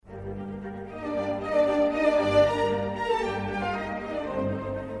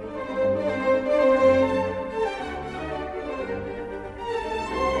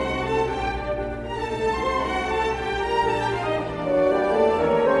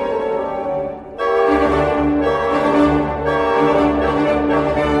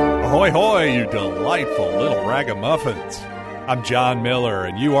Ahoy, hoy, you delightful little ragamuffins. I'm John Miller,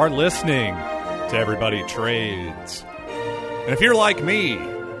 and you are listening to Everybody Trades. And if you're like me,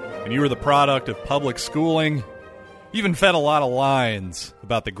 and you were the product of public schooling, you've been fed a lot of lines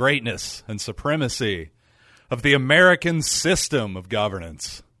about the greatness and supremacy of the American system of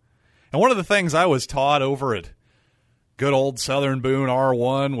governance. And one of the things I was taught over at good old Southern Boone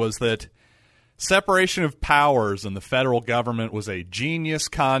R1 was that separation of powers in the federal government was a genius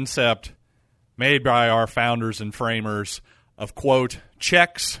concept made by our founders and framers of, quote,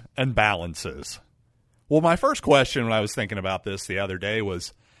 checks and balances. Well, my first question when I was thinking about this the other day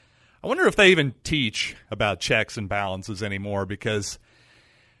was, I wonder if they even teach about checks and balances anymore, because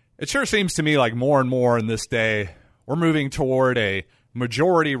it sure seems to me like more and more in this day, we're moving toward a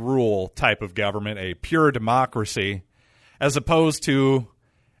majority rule type of government, a pure democracy, as opposed to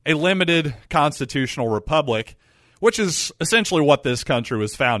a limited constitutional republic, which is essentially what this country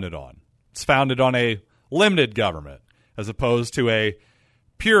was founded on. It's founded on a limited government, as opposed to a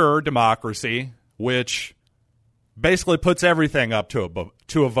pure democracy, which basically puts everything up to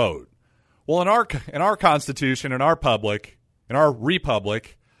a vote. Well, in our Constitution, in our republic,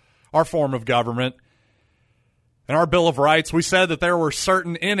 our form of government, in our Bill of Rights, we said that there were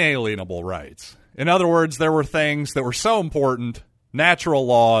certain inalienable rights. In other words, there were things that were so important, natural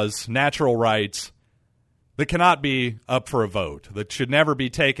laws, natural rights, that cannot be up for a vote, that should never be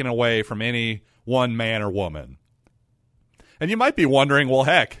taken away from any one man or woman. And you might be wondering, well,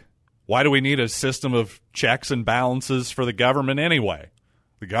 heck, why do we need a system of checks and balances for the government anyway?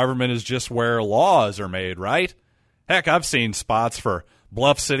 The government is just where laws are made, right? Heck, I've seen spots for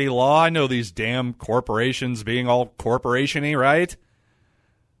Bluff City law. I know these damn corporations being all corporation-y, right?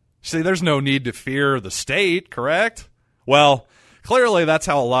 See, there's no need to fear the state, correct? Well, clearly that's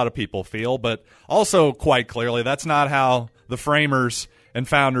how a lot of people feel, but also quite clearly that's not how the framers and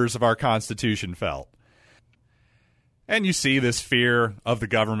founders of our Constitution felt. And you see this fear of the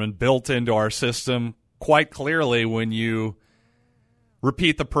government built into our system quite clearly when you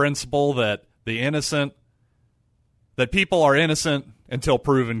repeat the principle that that people are innocent until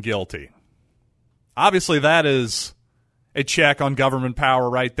proven guilty. Obviously, that is a check on government power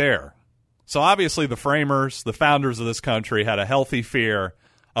right there. So obviously the framers, the founders of this country, had a healthy fear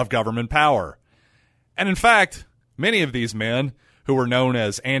of government power. And in fact, many of these men who were known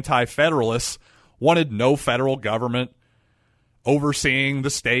as anti-federalists wanted no federal government overseeing the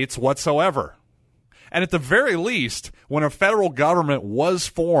states whatsoever. And at the very least, when a federal government was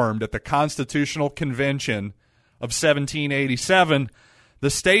formed at the Constitutional Convention of 1787, the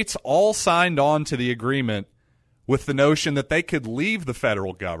states all signed on to the agreement with the notion that they could leave the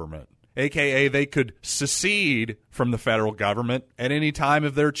federal government, a.k.a. they could secede from the federal government at any time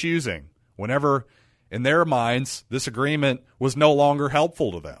of their choosing, whenever, in their minds, this agreement was no longer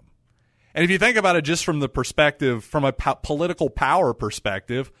helpful to them. And if you think about it just from the perspective, from a political power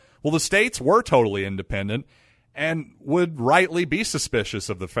perspective, well, the states were totally independent and would rightly be suspicious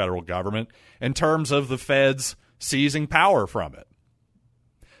of the federal government in terms of the feds seizing power from it.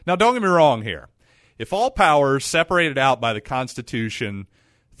 Now, don't get me wrong here. If all powers separated out by the Constitution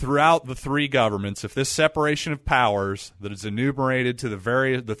throughout the three governments, if this separation of powers that is enumerated to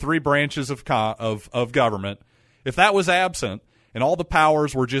the three branches of government, if that was absent and all the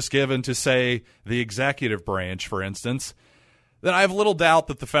powers were just given to, say, the executive branch, for instance, then I have little doubt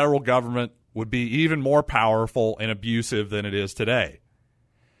that the federal government would be even more powerful and abusive than it is today.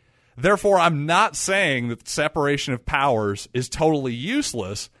 Therefore, I'm not saying that the separation of powers is totally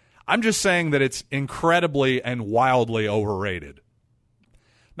useless. I'm just saying that it's incredibly and wildly overrated.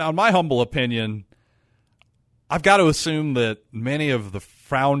 Now, in my humble opinion, I've got to assume that many of the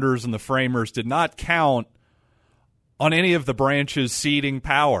founders and the framers did not count on any of the branches ceding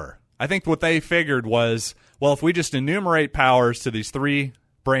power. I think what they figured was, well, if we just enumerate powers to these three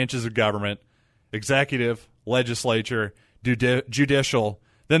branches of government, executive, legislature, judicial,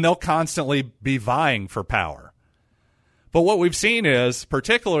 then they'll constantly be vying for power. But what we've seen is,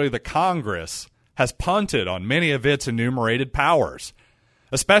 particularly the Congress, has punted on many of its enumerated powers,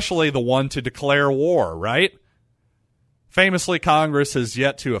 especially the one to declare war, right? Famously, Congress has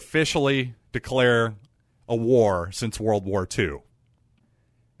yet to officially declare a war since World War II.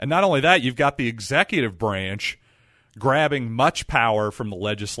 And not only that, you've got the executive branch grabbing much power from the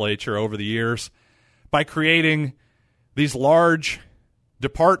legislature over the years by creating these large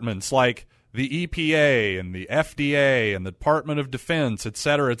departments like the EPA and the FDA and the Department of Defense, et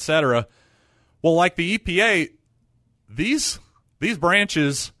cetera, et cetera. Well, like the EPA, these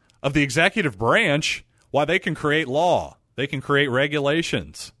branches of the executive branch, why they can create law, they can create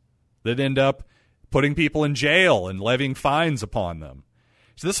regulations that end up putting people in jail and levying fines upon them.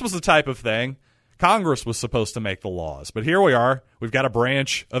 So this was the type of thing Congress was supposed to make the laws. But here we are. We've got a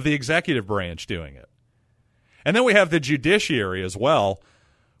branch of the executive branch doing it. And then we have the judiciary as well,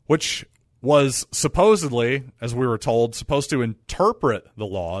 which was supposedly, as we were told, supposed to interpret the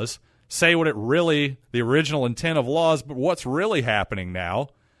laws, say what the original intent of laws, but what's really happening now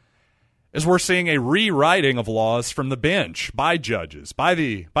is we're seeing a rewriting of laws from the bench by judges, by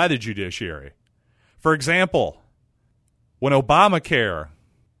the judiciary. For example, when Obamacare,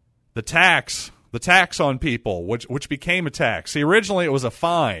 the tax on people, which became a tax. See, originally it was a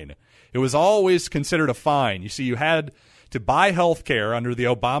fine. It was always considered a fine. You see, you had to buy health care under the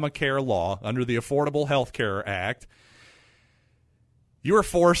Obamacare law, under the Affordable Health Care Act. You were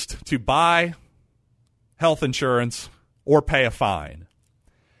forced to buy health insurance or pay a fine.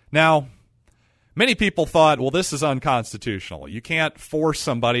 Now, many people thought, well, this is unconstitutional. You can't force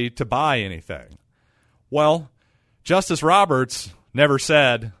somebody to buy anything. Well, Justice Roberts never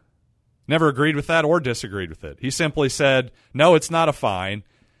agreed with that or disagreed with it. He simply said, no, it's not a fine.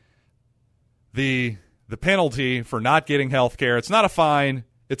 The penalty for not getting health care, it's not a fine,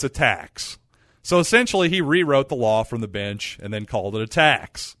 it's a tax. So essentially he rewrote the law from the bench and then called it a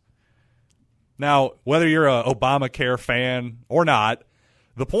tax. Now, whether you're an Obamacare fan or not,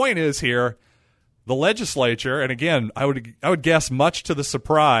 the point is here, the legislature, and again, I would guess much to the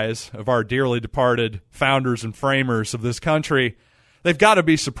surprise of our dearly departed founders and framers of this country, they've got to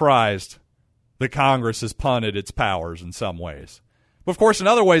be surprised that Congress has punted its powers in some ways. But of course, in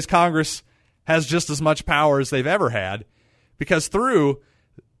other ways, Congress has just as much power as they've ever had, because through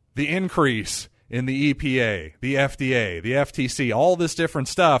the increase in the EPA, the FDA, the FTC, all this different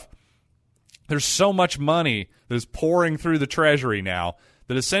stuff, there's so much money that is pouring through the Treasury now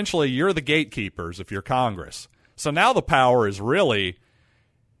that essentially you're the gatekeepers if you're Congress. So now the power is really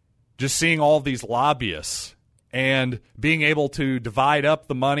just seeing all these lobbyists and being able to divide up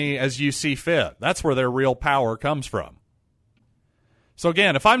the money as you see fit. That's where their real power comes from. So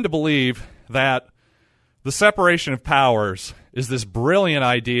again, if I'm to believe that the separation of powers is this brilliant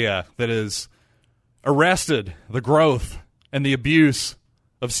idea that has arrested the growth and the abuse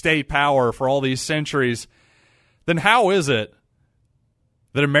of state power for all these centuries, then how is it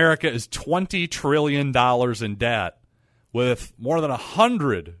that America is $20 trillion in debt with more than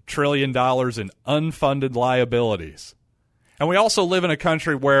 $100 trillion in unfunded liabilities? And we also live in a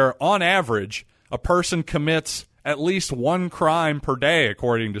country where, on average, a person commits at least one crime per day,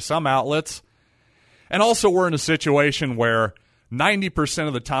 according to some outlets. And also we're in a situation where 90%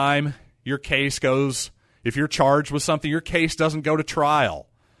 of the time your case goes, if you're charged with something, your case doesn't go to trial.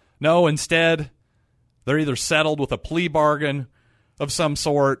 No, instead, they're either settled with a plea bargain of some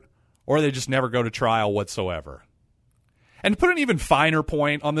sort, or they just never go to trial whatsoever. And to put an even finer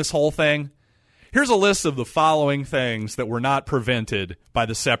point on this whole thing, here's a list of the following things that were not prevented by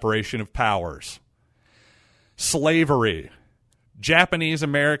the separation of powers. Slavery,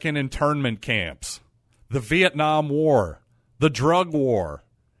 Japanese-American internment camps, the Vietnam War, the drug war,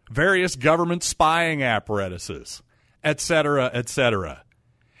 various government spying apparatuses, etc., etc.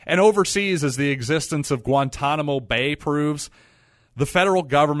 And overseas, as the existence of Guantanamo Bay proves, the federal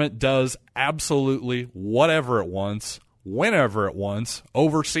government does absolutely whatever it wants, whenever it wants,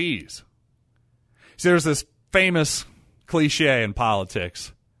 overseas. See, there's this famous cliche in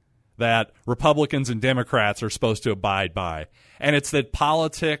politics that Republicans and Democrats are supposed to abide by, and it's that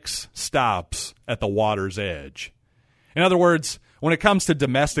politics stops at the water's edge. In other words, when it comes to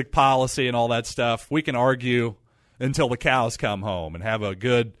domestic policy and all that stuff, we can argue until the cows come home and have a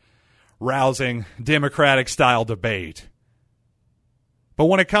good, rousing, Democratic-style debate. But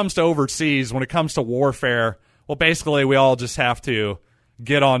when it comes to overseas, when it comes to warfare, well, basically we all just have to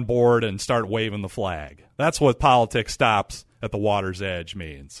get on board and start waving the flag. That's what politics stops at the water's edge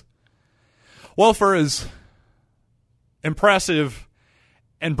means. Well, for as impressive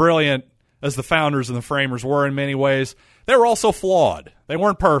and brilliant as the founders and the framers were in many ways, they were also flawed. They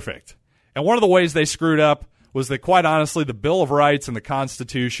weren't perfect. And one of the ways they screwed up was that, quite honestly, the Bill of Rights and the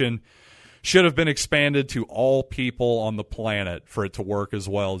Constitution should have been expanded to all people on the planet for it to work as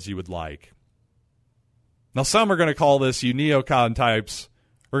well as you would like. Now, some are going to call this, you neocon types,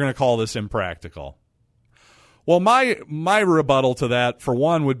 we're going to call this impractical. Well, my rebuttal to that, for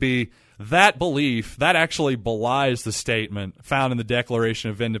one, would be that belief, that actually belies the statement found in the Declaration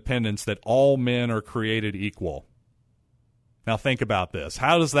of Independence that all men are created equal. Now think about this.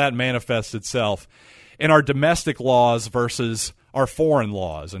 How does that manifest itself in our domestic laws versus our foreign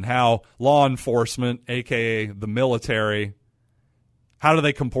laws, and how law enforcement, a.k.a. the military, how do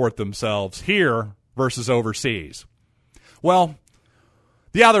they comport themselves here versus overseas? Well,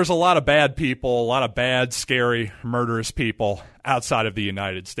 Yeah, there's a lot of bad people, a lot of bad, scary, murderous people outside of the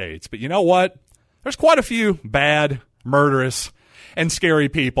United States. But you know what? There's quite a few bad, murderous, and scary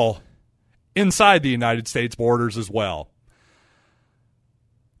people inside the United States borders as well.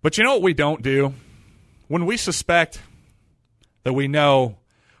 But you know what we don't do? When we suspect that we know,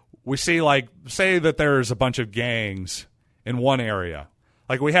 we see, like, say that there's a bunch of gangs in one area.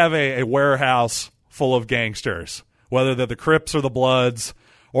 Like we have a warehouse full of gangsters, whether they're the Crips or the Bloods,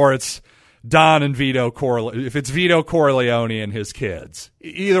 or it's Don and Vito Corleone, if it's Vito Corleone and his kids.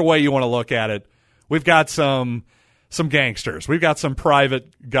 Either way you want to look at it, we've got some gangsters. We've got some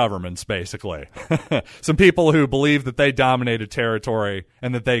private governments, basically. Some people who believe that they dominate a territory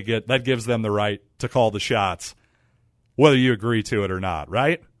and that that gives them the right to call the shots, whether you agree to it or not,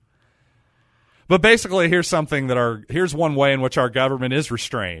 right? But basically, here's one way in which our government is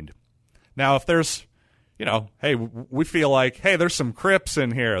restrained. Now, if there's, hey, we feel like, hey, there's some Crips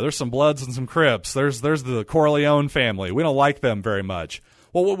in here. There's some Bloods and some Crips. There's the Corleone family. We don't like them very much.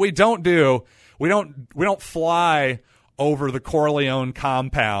 Well, what we don't do, we don't fly over the Corleone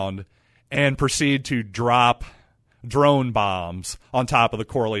compound and proceed to drop drone bombs on top of the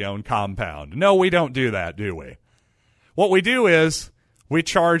Corleone compound. No, we don't do that, do we? What we do is we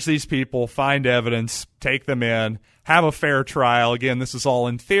charge these people, find evidence, take them in, have a fair trial. Again, this is all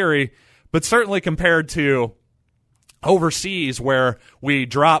in theory, but certainly compared to overseas where we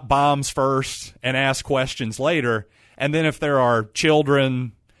drop bombs first and ask questions later, and then if there are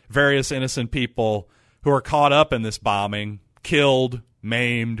children, various innocent people who are caught up in this bombing, killed,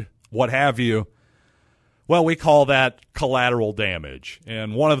 maimed, what have you, well, we call that collateral damage,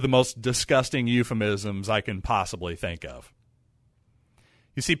 and one of the most disgusting euphemisms I can possibly think of.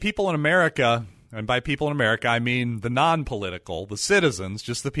 You see, people in America, and by people in America, I mean the non-political, the citizens,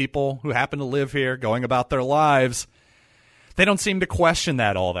 just the people who happen to live here, going about their lives, they don't seem to question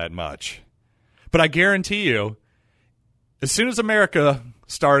that all that much. But I guarantee you, as soon as America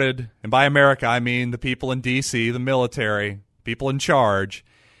started, and by America I mean the people in D.C., the military, people in charge,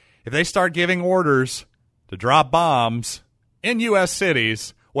 if they start giving orders to drop bombs in U.S.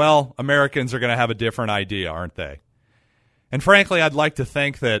 cities, well, Americans are going to have a different idea, aren't they? And frankly, I'd like to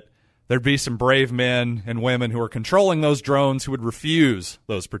think that there'd be some brave men and women who are controlling those drones who would refuse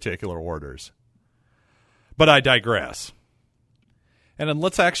those particular orders. But I digress. And then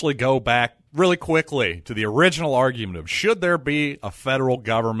let's actually go back really quickly to the original argument of should there be a federal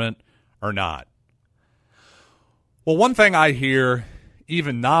government or not? Well, one thing I hear,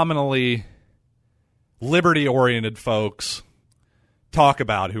 even nominally liberty-oriented folks talk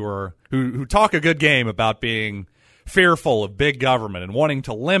about who talk a good game about being fearful of big government and wanting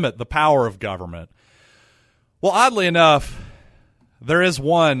to limit the power of government. Well, oddly enough, there is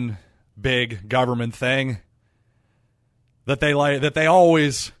one big government thing that they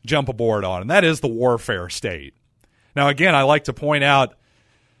always jump aboard on, and that is the warfare state. Now, again, I like to point out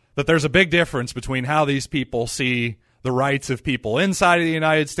that there's a big difference between how these people see the rights of people inside of the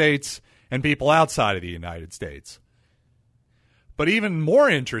United States and people outside of the United States. But even more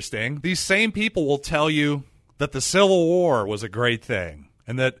interesting, these same people will tell you that the Civil War was a great thing,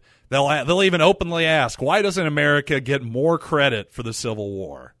 and that they'll even openly ask, why doesn't America get more credit for the Civil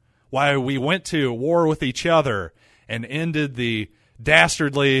War? Why we went to war with each other and ended the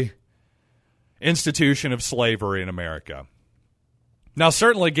dastardly institution of slavery in America. Now,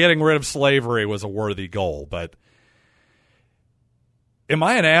 certainly getting rid of slavery was a worthy goal, but am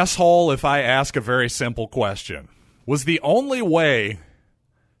I an asshole if I ask a very simple question? Was the only way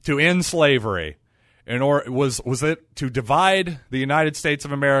to end slavery was it to divide the United States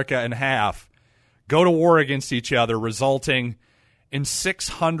of America in half, go to war against each other, resulting in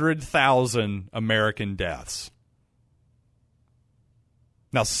 600,000 American deaths?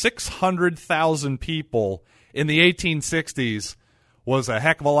 Now, 600,000 people in the 1860s was a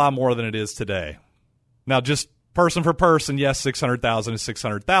heck of a lot more than it is today. Now, just person for person, yes, 600,000 is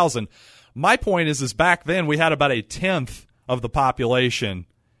 600,000. My point is back then we had about a tenth of the population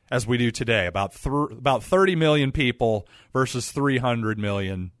as we do today, about 30 million people versus 300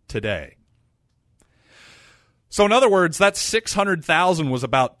 million today. So in other words, that 600,000 was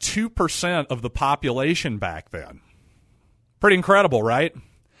about 2% of the population back then. Pretty incredible, right?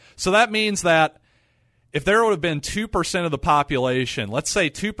 So that means that if there would have been 2% of the population, let's say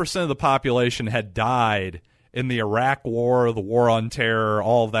 2% of the population had died in the Iraq War, the War on Terror,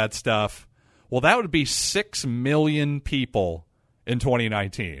 all of that stuff, well, that would be 6 million people in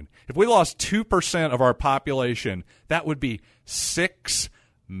 2019. If we lost 2% of our population, that would be 6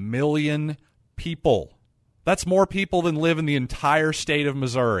 million people. That's more people than live in the entire state of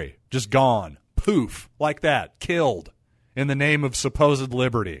Missouri. Just gone. Poof. Like that. Killed. in the name of supposed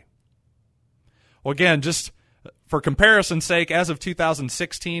liberty. Well, again, just for comparison's sake, as of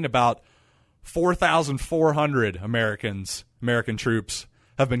 2016, about 4,400 American troops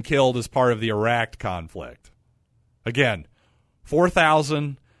have been killed as part of the Iraq conflict. Again,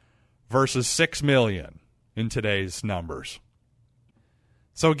 4,000 versus 6 million in today's numbers.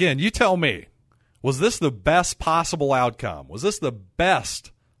 So again, you tell me, was this the best possible outcome? Was this the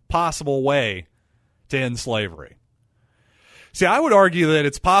best possible way to end slavery? See, I would argue that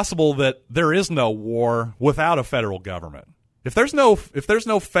it's possible that there is no war without a federal government. If there's no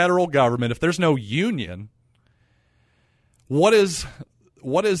federal government, if there's no union, what is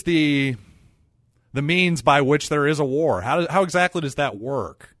the means by which there is a war? How exactly does that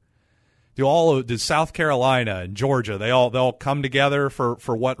work? Does South Carolina and Georgia, they all come together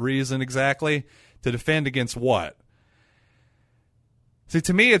for what reason exactly? To defend against what? See,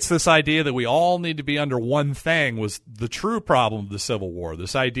 to me, it's this idea that we all need to be under one thing was the true problem of the Civil War.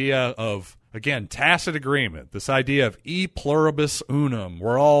 This idea of, again, tacit agreement, this idea of e pluribus unum.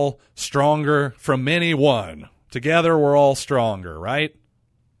 We're all stronger from any one. Together, we're all stronger, right?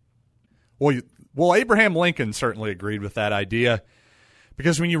 Well, Abraham Lincoln certainly agreed with that idea,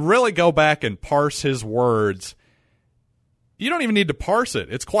 because when you really go back and parse his words, you don't even need to parse it.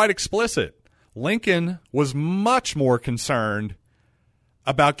 It's quite explicit. Lincoln was much more concerned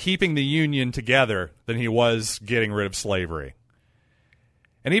about keeping the Union together than he was getting rid of slavery.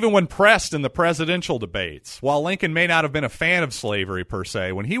 And even when pressed in the presidential debates, while Lincoln may not have been a fan of slavery per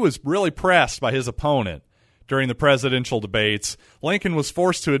se, when he was really pressed by his opponent during the presidential debates, Lincoln was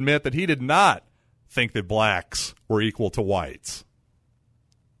forced to admit that he did not think that blacks were equal to whites.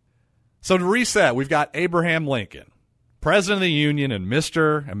 So to reset, we've got Abraham Lincoln, President of the Union and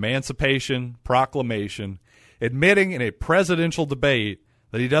Mr. Emancipation Proclamation, admitting in a presidential debate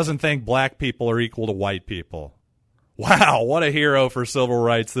that he doesn't think black people are equal to white people. Wow, what a hero for civil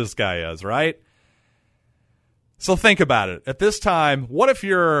rights this guy is, right? So think about it. At this time, what if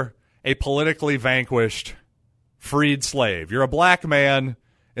you're a politically vanquished, freed slave? You're a black man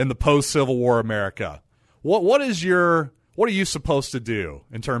in the post-Civil War America. What are you supposed to do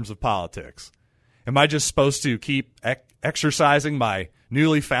in terms of politics? Am I just supposed to keep exercising my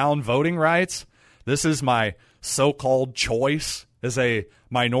newly found voting rights? This is my so-called choice as a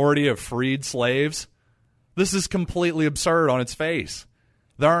minority of freed slaves. This is completely absurd on its face.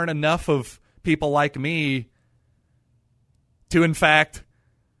 There aren't enough of people like me to, in fact,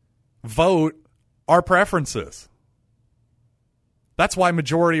 vote our preferences. That's why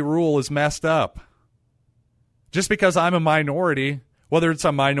majority rule is messed up. Just because I'm a minority, whether it's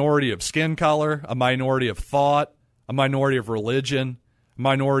a minority of skin color, a minority of thought, a minority of religion, a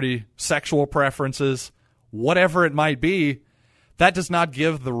minority sexual preferences, whatever it might be, that does not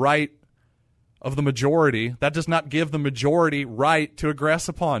give the right of the majority. That does not give the majority right to aggress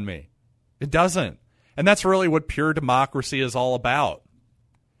upon me. It doesn't. And that's really what pure democracy is all about.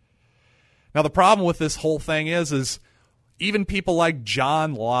 Now, the problem with this whole thing is even people like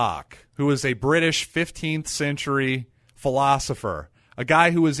John Locke, who was a British 15th century philosopher, a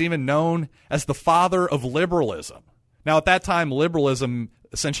guy who was even known as the father of liberalism. Now, at that time, liberalism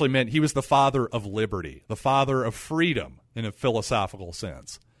essentially meant he was the father of liberty, the father of freedom in a philosophical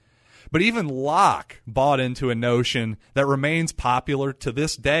sense. But even Locke bought into a notion that remains popular to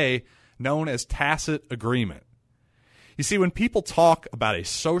this day, known as tacit agreement. You see, when people talk about a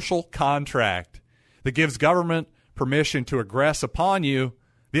social contract that gives government permission to aggress upon you,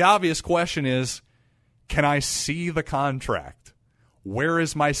 the obvious question is, can I see the contract? Where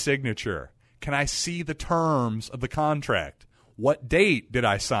is my signature? Can I see the terms of the contract? What date did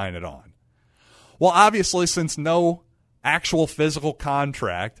I sign it on? Well, obviously, since no actual physical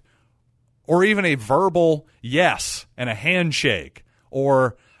contract or even a verbal yes and a handshake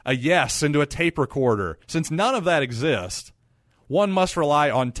or a yes into a tape recorder, since none of that exists, one must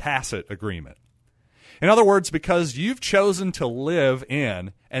rely on tacit agreement. In other words, because you've chosen to live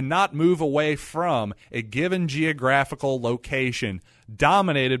in and not move away from a given geographical location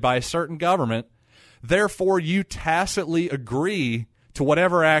dominated by a certain government, therefore you tacitly agree to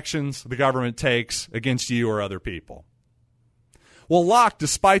whatever actions the government takes against you or other people. Well, Locke,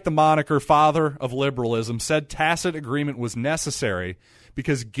 despite the moniker father of liberalism, said tacit agreement was necessary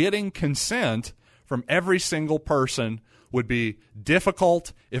because getting consent from every single person would be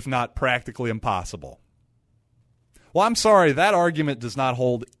difficult, if not practically impossible. Well, I'm sorry, that argument does not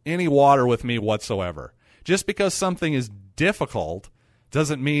hold any water with me whatsoever. Just because something is difficult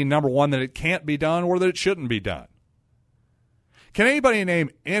doesn't mean, number one, that it can't be done or that it shouldn't be done. Can anybody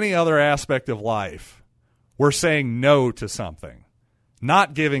name any other aspect of life where saying no to something,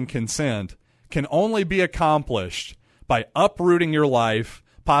 not giving consent, can only be accomplished by uprooting your life,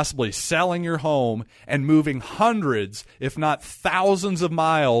 possibly selling your home, and moving hundreds, if not thousands of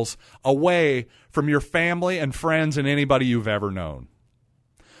miles away from your family and friends and anybody you've ever known.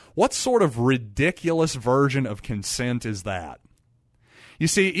 What sort of ridiculous version of consent is that? You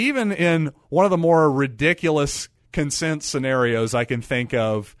see, even in one of the more ridiculous consent scenarios I can think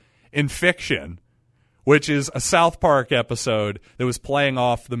of in fiction, which is a South Park episode that was playing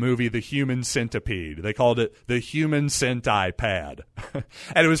off the movie The Human Centipede. They called it the Human Centipad.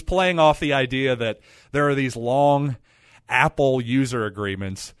 And it was playing off the idea that there are these long Apple user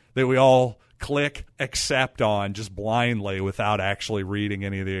agreements that we all click accept on just blindly without actually reading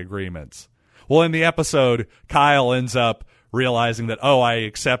any of the agreements. Well, in the episode, Kyle ends up realizing that, I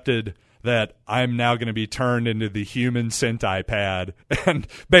accepted that I'm now going to be turned into the Human Centipad, and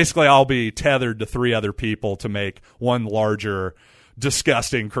basically I'll be tethered to 3 other people to make one larger,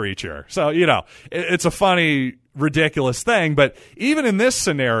 disgusting creature. So, it's a funny, ridiculous thing, but even in this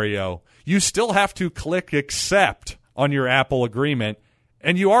scenario, you still have to click accept on your Apple agreement,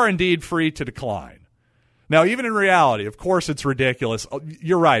 and you are indeed free to decline. Now, even in reality, of course it's ridiculous.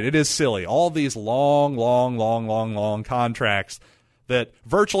 You're right, it is silly. All these long contracts that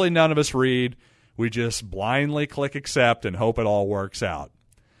virtually none of us read. We just blindly click accept and hope it all works out.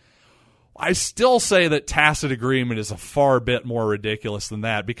 I still say that tacit agreement is a far bit more ridiculous than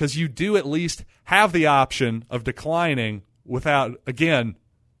that, because you do at least have the option of declining without, again,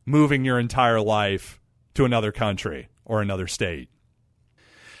 moving your entire life to another country or another state.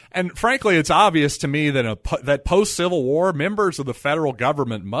 And frankly, it's obvious to me that post-Civil War, members of the federal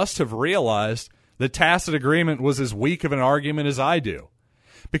government must have realized that tacit agreement was as weak of an argument as I do.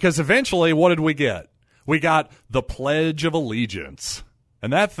 Because eventually, what did we get? We got the Pledge of Allegiance.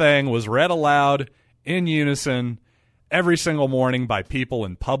 And that thing was read aloud in unison every single morning by people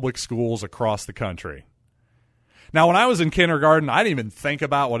in public schools across the country. Now, when I was in kindergarten, I didn't even think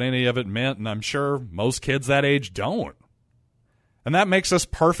about what any of it meant, and I'm sure most kids that age don't. And that makes us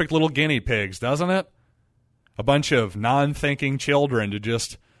perfect little guinea pigs, doesn't it? A bunch of non-thinking children to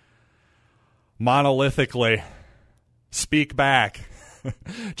just monolithically speak back,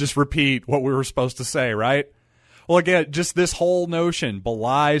 just repeat what we were supposed to say, right? Well, again, just this whole notion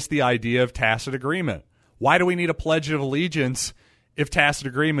belies the idea of tacit agreement. Why do we need a Pledge of Allegiance if tacit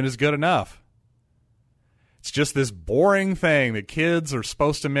agreement is good enough? It's just this boring thing that kids are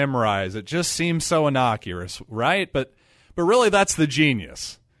supposed to memorize. It just seems so innocuous, right? But really, that's the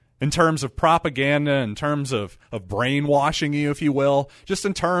genius in terms of propaganda, in terms of brainwashing you, if you will, just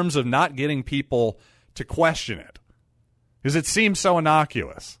in terms of not getting people to question it, because it seems so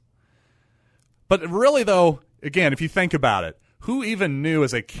innocuous. But really, though, again, if you think about it, who even knew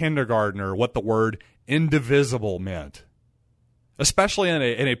as a kindergartner what the word indivisible meant, especially in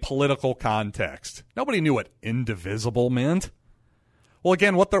a political context? Nobody knew what indivisible meant. Well,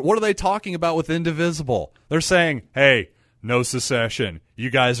 again, what are they talking about with indivisible? They're saying, hey, no secession. You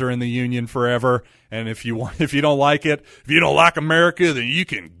guys are in the Union forever, and if you don't like it, if you don't like America, then you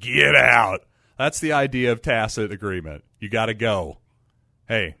can get out. That's the idea of tacit agreement. You got to go.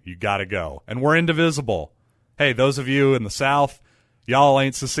 Hey, you got to go. And we're indivisible. Hey, those of you in the South, y'all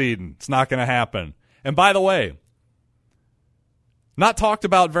ain't seceding. It's not going to happen. And by the way, not talked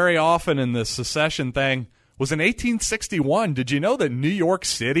about very often in this secession thing was in 1861. Did you know that New York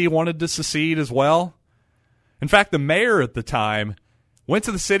City wanted to secede as well? In fact, the mayor at the time went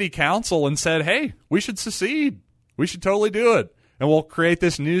to the city council and said, hey, we should secede. We should totally do it. And we'll create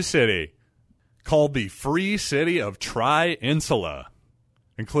this new city called the Free City of Tri-Insula,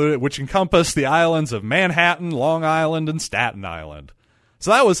 which encompassed the islands of Manhattan, Long Island, and Staten Island. So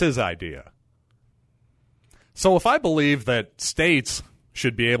that was his idea. So if I believe that states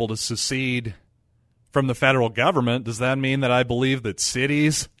should be able to secede from the federal government, does that mean that I believe that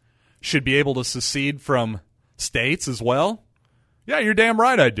cities should be able to secede from states as well? Yeah, you're damn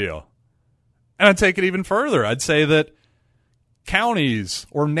right I do. And I'd take it even further. I'd say that counties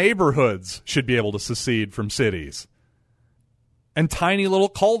or neighborhoods should be able to secede from cities. And tiny little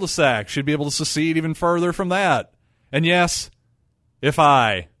cul-de-sacs should be able to secede even further from that. And yes, if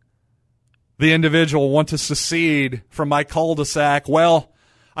I, the individual, want to secede from my cul-de-sac, well,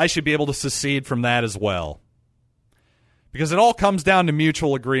 I should be able to secede from that as well. Because it all comes down to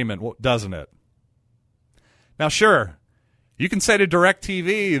mutual agreement, doesn't it? Now, sure, you can say to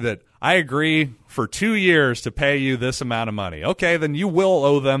DirecTV that I agree for 2 years to pay you this amount of money. Okay, then you will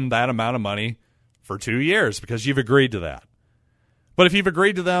owe them that amount of money for 2 years because you've agreed to that. But if you've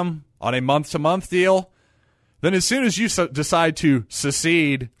agreed to them on a month-to-month deal, then as soon as you decide to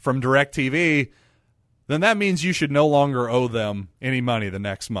secede from DirecTV, then that means you should no longer owe them any money the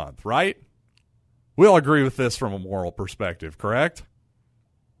next month, right? We all agree with this from a moral perspective, correct?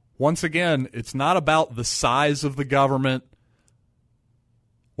 Once again, it's not about the size of the government,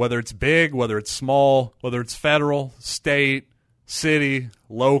 whether it's big, whether it's small, whether it's federal, state, city,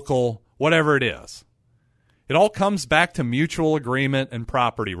 local, whatever it is. It all comes back to mutual agreement and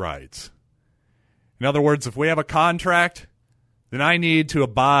property rights. In other words, if we have a contract, then I need to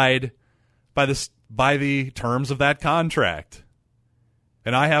abide by the terms of that contract.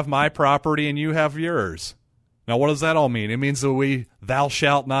 And I have my property and you have yours. Now, what does that all mean? It means that thou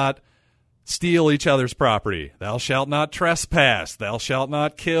shalt not steal each other's property. Thou shalt not trespass. Thou shalt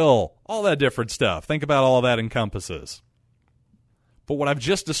not kill. All that different stuff. Think about all that encompasses. But what I've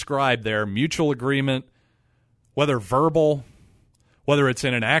just described there, mutual agreement, whether verbal, whether it's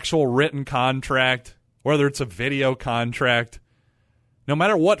in an actual written contract, whether it's a video contract, no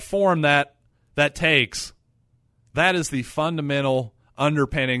matter what form that takes, that is the fundamental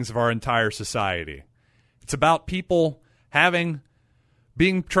underpinnings of our entire society. It's about people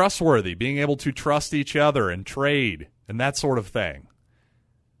being trustworthy, being able to trust each other and trade and that sort of thing.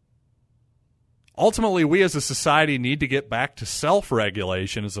 Ultimately, we as a society need to get back to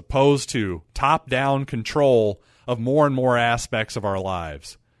self-regulation as opposed to top-down control of more and more aspects of our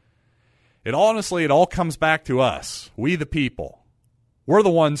lives. It all comes back to us, we the people. We're the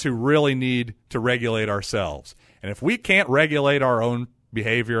ones who really need to regulate ourselves. And if we can't regulate our own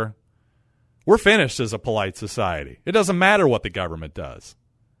behavior, we're finished as a polite society. It doesn't matter what the government does.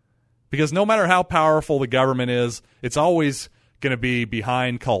 Because no matter how powerful the government is, it's always going to be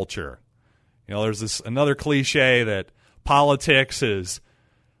behind culture. You know, there's another cliche that politics is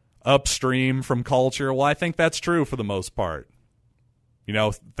upstream from culture. Well, I think that's true for the most part. You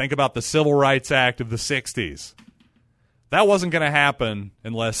know, think about the Civil Rights Act of the 60s. That wasn't going to happen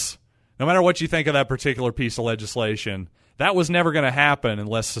unless, no matter what you think of that particular piece of legislation, that was never going to happen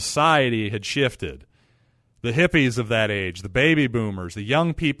unless society had shifted. The hippies of that age, the baby boomers, the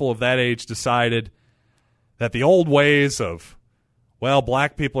young people of that age decided that the old ways of, well,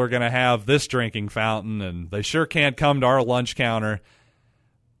 black people are going to have this drinking fountain and they sure can't come to our lunch counter.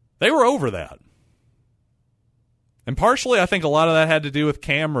 They were over that. And partially, I think a lot of that had to do with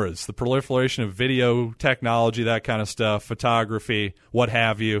cameras, the proliferation of video technology, that kind of stuff, photography, what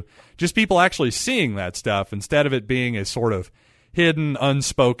have you. Just people actually seeing that stuff instead of it being a sort of hidden,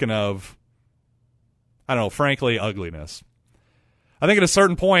 unspoken of, I don't know, frankly, ugliness. I think at a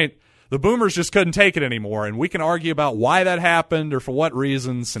certain point, the boomers just couldn't take it anymore, and we can argue about why that happened or for what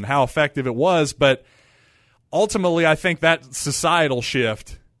reasons and how effective it was, but ultimately, I think that societal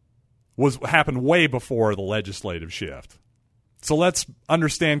shift happened way before the legislative shift. So let's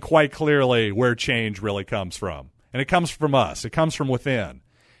understand quite clearly where change really comes from. And it comes from us. It comes from within.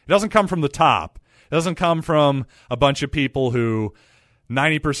 It doesn't come from the top. It doesn't come from a bunch of people who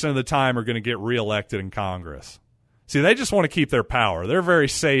 90% of the time are going to get reelected in Congress. See, they just want to keep their power. They're very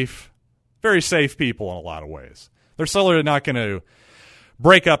safe people in a lot of ways. They're certainly not going to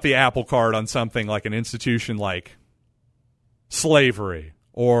break up the apple cart on something like an institution like slavery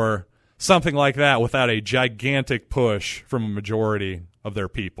or something like that without a gigantic push from a majority of their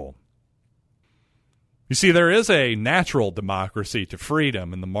people. You see, there is a natural democracy to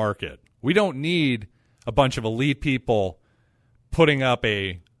freedom in the market. We don't need a bunch of elite people putting up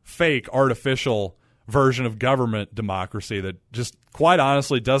a fake, artificial version of government democracy that just, quite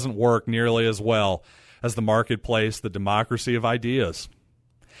honestly, doesn't work nearly as well as the marketplace, the democracy of ideas.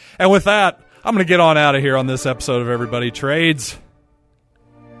 And with that, I'm going to get on out of here on this episode of Everybody Trades.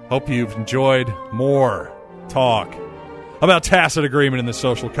 Hope you've enjoyed more talk about tacit agreement in the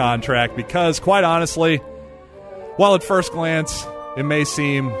social contract because, quite honestly, while at first glance it may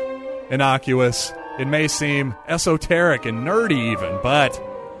seem innocuous, it may seem esoteric and nerdy even, but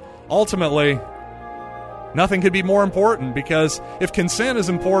ultimately nothing could be more important because if consent is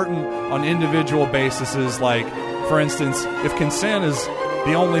important on individual bases, like, for instance, if consent is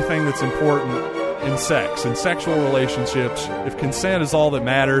the only thing that's important in sex, in sexual relationships, if consent is all that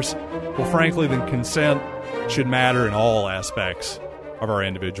matters, well, frankly, then consent should matter in all aspects of our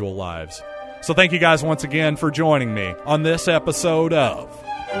individual lives. So thank you guys once again for joining me on this episode of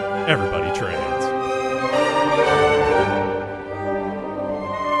Everybody Trades.